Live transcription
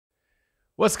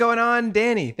What's going on,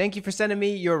 Danny? Thank you for sending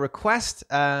me your request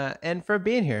and for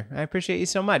being here. I appreciate you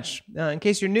so much. In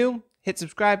case you're new, hit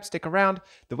subscribe, stick around.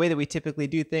 The way that we typically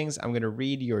do things, I'm going to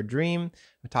read your dream,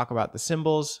 we talk about the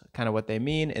symbols, kind of what they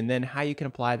mean, and then how you can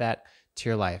apply that to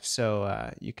your life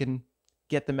so you can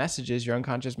get the messages your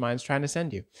unconscious mind's trying to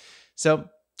send you. So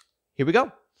here we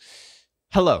go.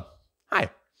 Hello. Hi.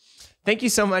 Thank you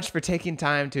so much for taking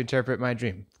time to interpret my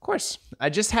dream. Of course, I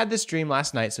just had this dream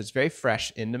last night, so it's very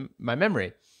fresh in my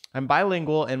memory. I'm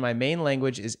bilingual and my main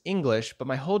language is English, but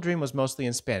my whole dream was mostly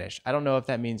in Spanish. I don't know if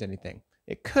that means anything.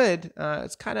 It could.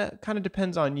 It's kind of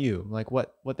depends on you, like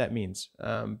what that means.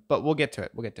 But we'll get to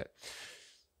it. We'll get to it.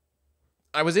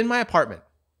 I was in my apartment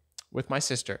with my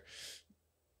sister,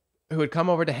 who had come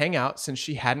over to hang out since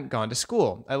she hadn't gone to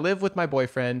school. I live with my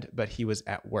boyfriend, but he was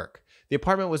at work. The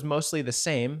apartment was mostly the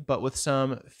same, but with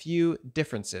some few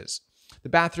differences. The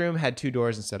bathroom had 2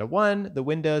 doors instead of 1. The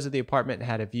windows of the apartment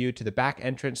had a view to the back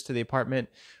entrance to the apartment,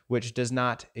 which does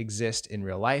not exist in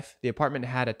real life. The apartment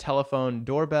had a telephone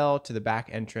doorbell to the back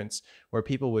entrance where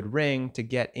people would ring to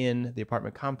get in the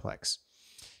apartment complex.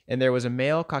 And there was a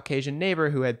male Caucasian neighbor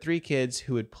who had 3 kids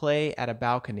who would play at a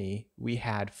balcony we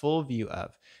had full view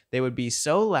of. They would be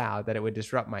so loud that it would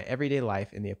disrupt my everyday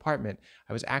life in the apartment.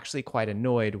 I was actually quite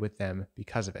annoyed with them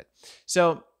because of it.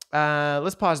 So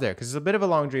let's pause there because it's a bit of a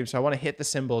long dream. So I want to hit the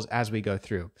symbols as we go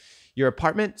through. Your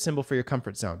apartment, symbol for your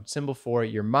comfort zone. Symbol for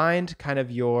your mind, kind of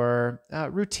your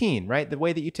routine, right? The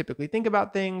way that you typically think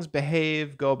about things,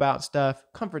 behave, go about stuff.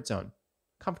 Comfort zone,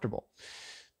 comfortable.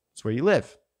 It's where you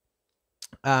live.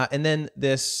 And then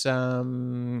this,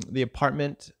 the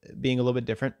apartment being a little bit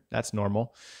different, that's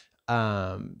normal.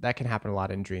 That can happen a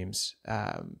lot in dreams.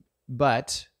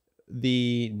 But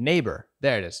the neighbor,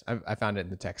 there it is. I found it in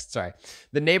the text. Sorry.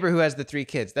 The neighbor who has the 3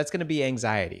 kids, that's going to be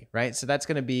anxiety, right? So that's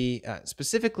going to be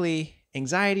specifically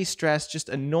anxiety, stress, just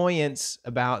annoyance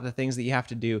about the things that you have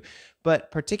to do,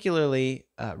 but particularly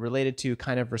related to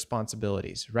kind of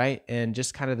responsibilities, right? And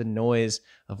just kind of the noise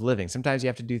of living. Sometimes you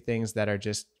have to do things that are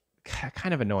just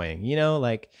kind of annoying,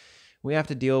 like we have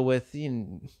to deal with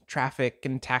traffic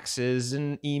and taxes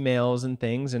and emails and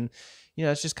things, and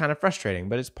it's just kind of frustrating,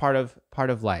 but it's part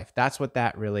of life. That's what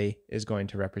that really is going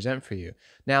to represent for you.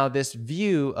 Now, this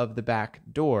view of the back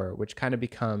door, which kind of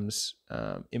becomes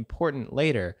important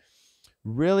later,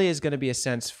 really is going to be a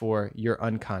sense for your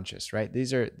unconscious, right?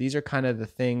 These are kind of the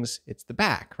things. It's the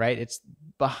back, right? It's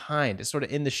behind. It's sort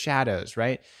of in the shadows,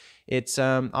 right? It's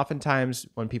oftentimes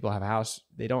when people have a house,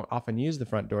 they don't often use the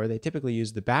front door. They typically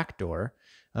use the back door.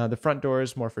 The front door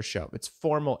is more for show. It's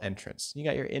formal entrance. You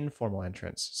got your informal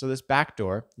entrance. So this back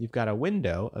door, you've got a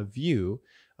window, a view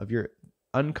of your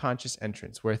unconscious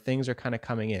entrance where things are kind of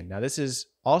coming in. Now, this is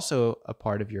also a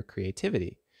part of your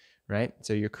creativity, right?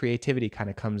 So your creativity kind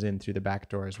of comes in through the back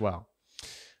door as well.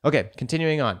 Okay,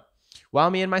 continuing on. While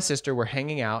me and my sister were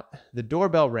hanging out, the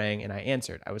doorbell rang and I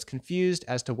answered. I was confused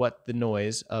as to what the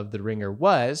noise of the ringer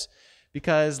was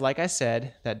because, like I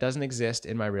said, that doesn't exist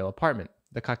in my real apartment.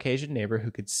 The Caucasian neighbor who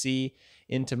could see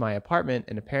into my apartment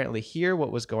and apparently hear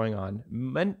what was going on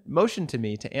motioned to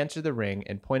me to answer the ring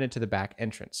and pointed to the back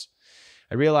entrance.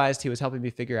 I realized he was helping me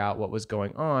figure out what was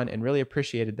going on and really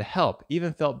appreciated the help,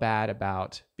 even felt bad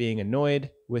about being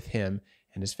annoyed with him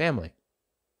and his family.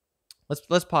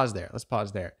 Let's pause there. Let's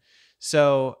pause there.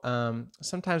 So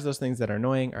sometimes those things that are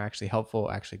annoying are actually helpful,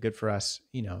 actually good for us.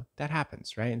 That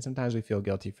happens, right? And sometimes we feel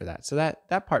guilty for that. So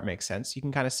that part makes sense. You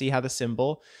can kind of see how the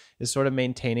symbol is sort of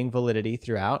maintaining validity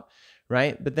throughout,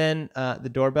 right? But then the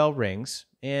doorbell rings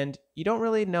and you don't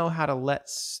really know how to let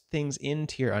things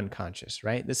into your unconscious,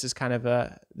 right? This is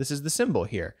this is the symbol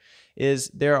here, is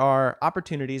there are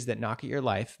opportunities that knock at your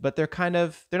life, but they're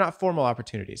not formal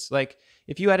opportunities. Like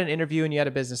if you had an interview and you had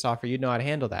a business offer, you'd know how to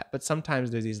handle that. But sometimes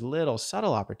there's these little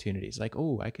subtle opportunities like,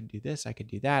 oh, I could do this, I could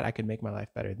do that, I could make my life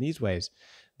better in these ways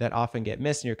that often get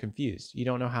missed and you're confused. You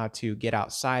don't know how to get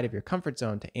outside of your comfort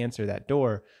zone to answer that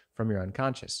door from your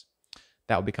unconscious.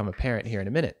 That will become apparent here in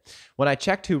a minute. When I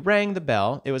checked who rang the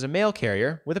bell, it was a mail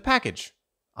carrier with a package.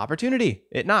 Opportunity.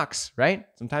 It knocks, right?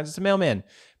 Sometimes it's a mailman.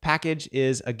 Package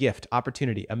is a gift,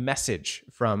 opportunity, a message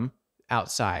from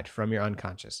outside, from your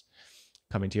unconscious,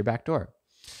 coming to your back door.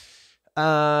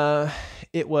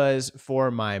 It was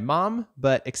for my mom,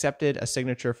 but accepted a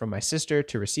signature from my sister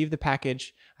to receive the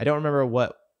package. I don't remember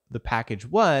what the package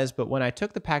was, but when I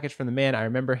took the package from the man, I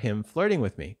remember him flirting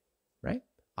with me, right?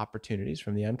 Opportunities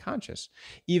from the unconscious,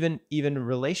 even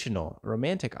relational,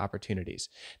 romantic opportunities.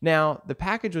 Now, the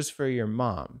package was for your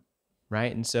mom,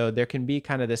 right? And so there can be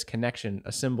kind of this connection,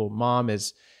 a symbol. Mom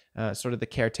is sort of the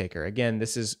caretaker. Again,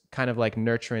 this is kind of like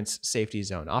nurturance safety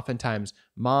zone. Oftentimes,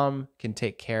 mom can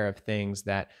take care of things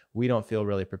that we don't feel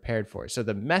really prepared for. So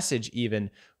the message even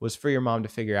was for your mom to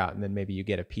figure out, and then maybe you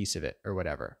get a piece of it or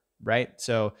whatever, right?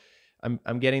 So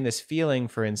I'm getting this feeling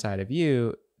for inside of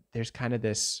you. There's kind of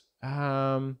this,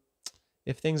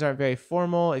 if things aren't very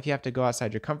formal, if you have to go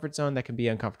outside your comfort zone, that can be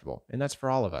uncomfortable. And that's for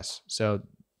all of us. So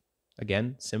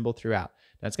again, symbol throughout.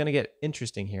 Now it's going to get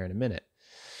interesting here in a minute.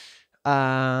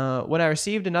 When I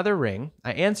received another ring,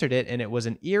 I answered it, and it was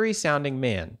an eerie sounding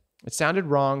man. It sounded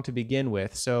wrong to begin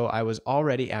with, so I was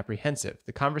already apprehensive.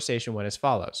 The conversation went as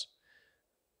follows.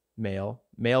 Male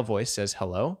voice says,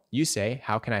 hello. You say,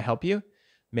 how can I help you?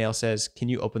 Male says, can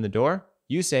you open the door?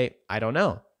 You say, I don't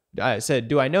know. I said,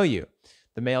 do I know you?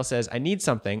 The male says, I need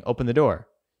something. Open the door.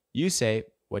 You say,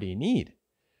 what do you need?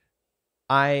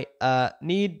 I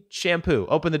need shampoo.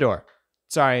 Open the door.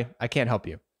 Sorry, I can't help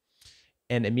you.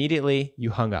 And immediately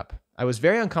you hung up. I was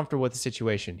very uncomfortable with the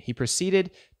situation. He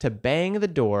proceeded to bang the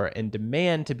door and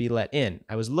demand to be let in.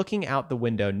 I was looking out the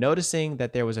window, noticing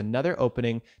that there was another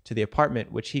opening to the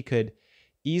apartment which he could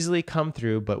easily come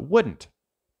through, but wouldn't.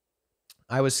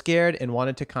 I was scared and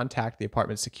wanted to contact the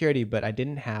apartment security, but I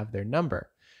didn't have their number,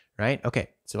 right? Okay,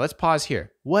 so let's pause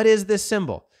here. What is this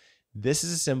symbol? This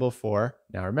is a symbol for,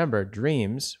 now remember,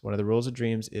 dreams. One of the rules of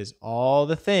dreams is all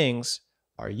the things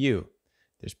are you.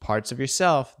 There's parts of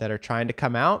yourself that are trying to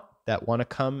come out, that want to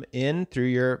come in through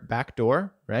your back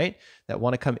door, right? That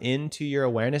want to come into your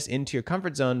awareness, into your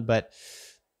comfort zone, but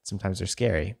sometimes they're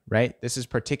scary, right? This is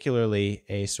particularly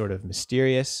a sort of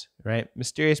mysterious, right?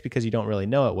 Mysterious because you don't really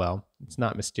know it well. It's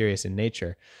not mysterious in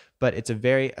nature, but it's a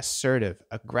very assertive,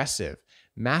 aggressive,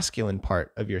 masculine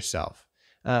part of yourself,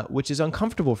 which is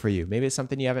uncomfortable for you. Maybe it's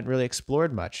something you haven't really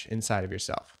explored much inside of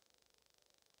yourself.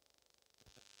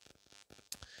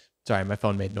 Sorry, my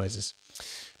phone made noises.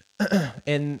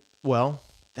 And well,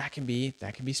 that can be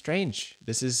strange.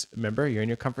 This is, remember, you're in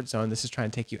your comfort zone. This is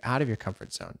trying to take you out of your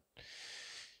comfort zone.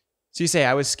 So you say,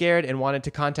 I was scared and wanted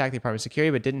to contact the apartment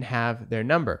security, but didn't have their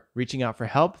number. Reaching out for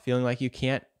help, feeling like you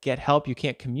can't get help, you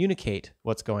can't communicate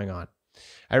what's going on.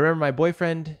 I remembered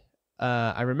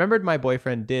my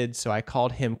boyfriend did, so I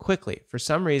called him quickly. For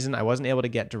some reason, I wasn't able to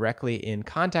get directly in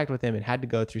contact with him and had to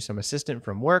go through some assistant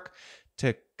from work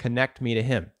to connect me to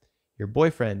him. Your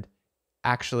boyfriend,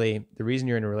 actually, the reason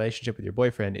you're in a relationship with your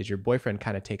boyfriend is your boyfriend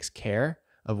kind of takes care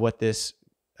of what this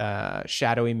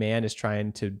shadowy man is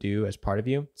trying to do as part of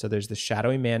you. So there's the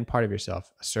shadowy man part of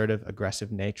yourself, assertive,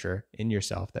 aggressive nature in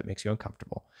yourself that makes you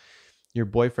uncomfortable. Your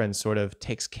boyfriend sort of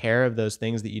takes care of those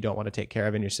things that you don't want to take care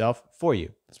of in yourself for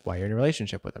you. That's why you're in a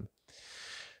relationship with him.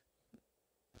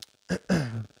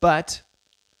 But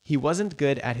he wasn't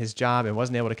good at his job and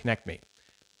wasn't able to connect me.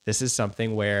 This is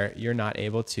something where you're not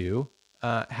able to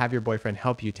have your boyfriend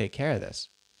help you take care of this.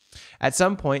 At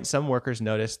some point, some workers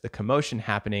noticed the commotion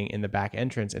happening in the back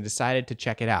entrance and decided to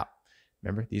check it out.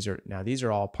 Remember, these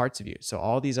are all parts of you. So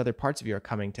all these other parts of you are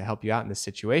coming to help you out in this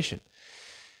situation.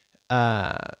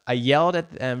 I yelled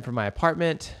at them from my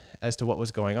apartment as to what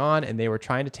was going on, and they were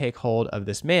trying to take hold of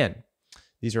this man.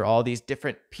 These are all these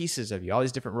different pieces of you, all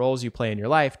these different roles you play in your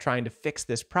life trying to fix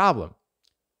this problem.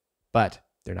 But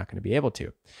they're not going to be able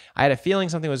to. I had a feeling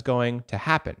something was going to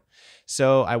happen.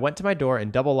 So I went to my door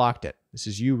and double locked it. This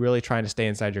is you really trying to stay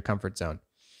inside your comfort zone.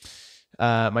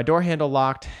 My door handle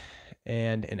locked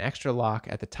and an extra lock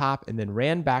at the top, and then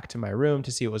ran back to my room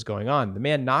to see what was going on. The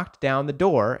man knocked down the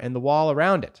door and the wall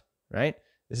around it, right?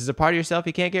 This is a part of yourself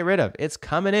you can't get rid of. It's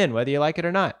coming in, whether you like it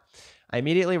or not. I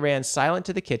immediately ran silent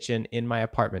to the kitchen in my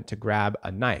apartment to grab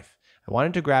a knife. I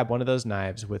wanted to grab one of those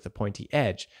knives with a pointy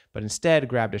edge, but instead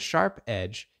grabbed a sharp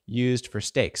edge used for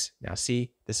steaks. Now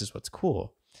see, this is what's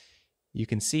cool. You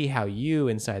can see how you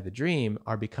inside the dream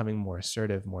are becoming more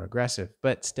assertive, more aggressive,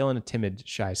 but still in a timid,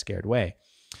 shy, scared way.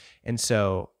 And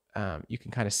so you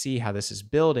can kind of see how this is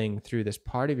building through this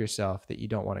part of yourself that you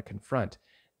don't want to confront.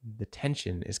 The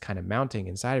tension is kind of mounting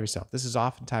inside of yourself. This is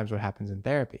oftentimes what happens in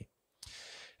therapy.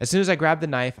 As soon as I grabbed the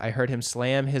knife, I heard him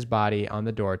slam his body on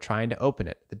the door, trying to open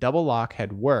it. The double lock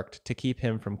had worked to keep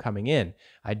him from coming in.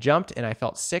 I jumped and I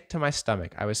felt sick to my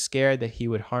stomach. I was scared that he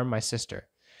would harm my sister.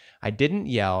 I didn't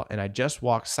yell, and I just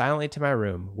walked silently to my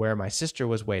room where my sister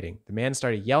was waiting. The man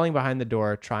started yelling behind the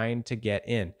door, trying to get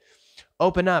in.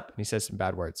 Open up, and he says some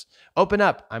bad words. Open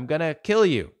up, I'm gonna kill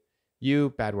you.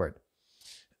 You, bad word.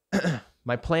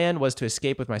 My plan was to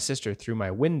escape with my sister through my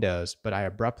windows, but I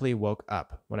abruptly woke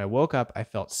up. When I woke up, I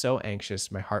felt so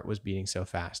anxious. My heart was beating so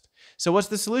fast. So what's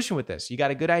the solution with this? You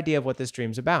got a good idea of what this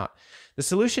dream's about. The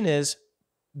solution is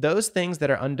those things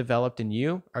that are undeveloped in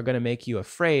you are going to make you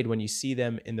afraid when you see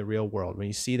them in the real world, when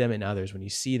you see them in others, when you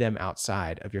see them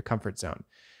outside of your comfort zone.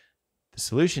 The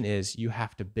solution is you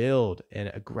have to build an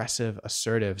aggressive,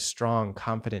 assertive, strong,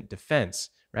 confident defense,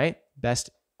 right? Best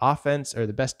offense or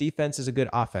the best defense is a good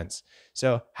offense.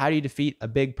 So how do you defeat a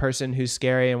big person who's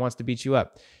scary and wants to beat you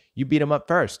up? You beat them up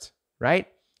first, right?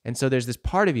 And so there's this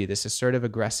part of you, this assertive,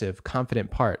 aggressive,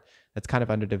 confident part that's kind of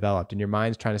underdeveloped. And your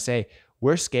mind's trying to say,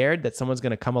 we're scared that someone's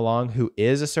going to come along who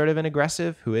is assertive and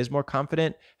aggressive, who is more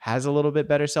confident, has a little bit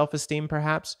better self-esteem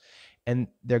perhaps, and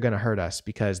they're going to hurt us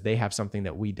because they have something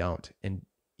that we don't. And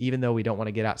even though we don't want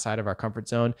to get outside of our comfort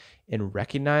zone and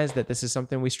recognize that this is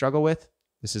something we struggle with,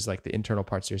 this is like the internal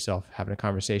parts of yourself having a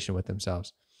conversation with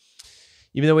themselves.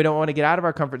 Even though we don't want to get out of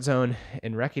our comfort zone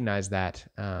and recognize that,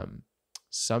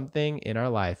 something in our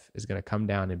life is going to come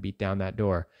down and beat down that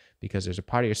door because there's a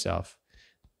part of yourself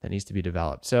that needs to be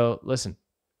developed. So listen,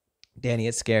 Danny,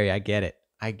 it's scary. I get it.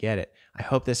 I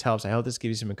hope this helps. I hope this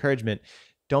gives you some encouragement.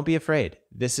 Don't be afraid.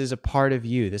 This is a part of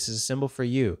you. This is a symbol for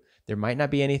you. There might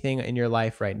not be anything in your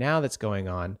life right now that's going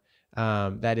on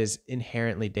that is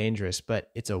inherently dangerous, but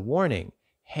it's a warning.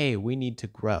 Hey, we need to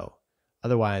grow.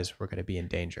 Otherwise, we're going to be in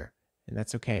danger. And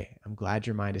that's okay. I'm glad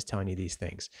your mind is telling you these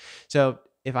things. So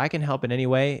if I can help in any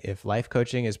way, if life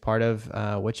coaching is part of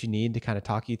what you need to kind of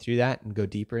talk you through that and go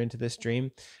deeper into this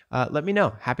dream, let me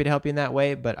know. Happy to help you in that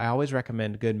way. But I always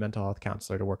recommend a good mental health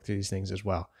counselor to work through these things as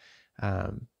well.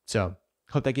 So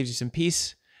hope that gives you some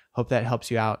peace. Hope that helps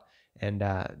you out. And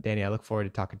Danny, I look forward to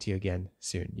talking to you again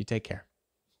soon. You take care.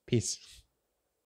 Peace.